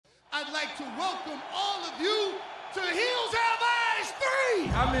I'd like to welcome all of you to Heels Have Eyes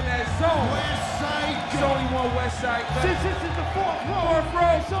 3! I'm in that zone. Westside Gunn. There's only one Westside Gunn. Since this is the fourth row,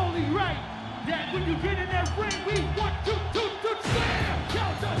 it's only right that when you get in that ring, we want you to slam!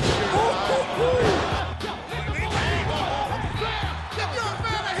 If you're a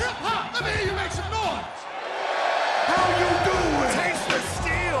fan of hip-hop, let me hear you make some noise! How you doing? Taste the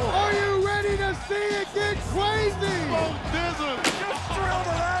steel! Are you ready to see it get crazy? Just drill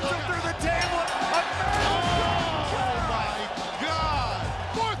the lasso through the table. Oh my God!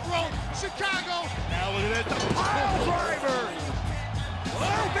 Fourth row, Chicago. Now look at that, the pile driver.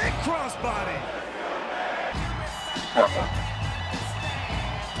 Oh, big crossbody.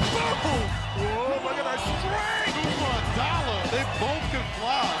 Boom! Whoa, look at that strength. $2 for $1. They both can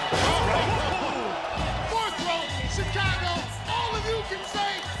fly.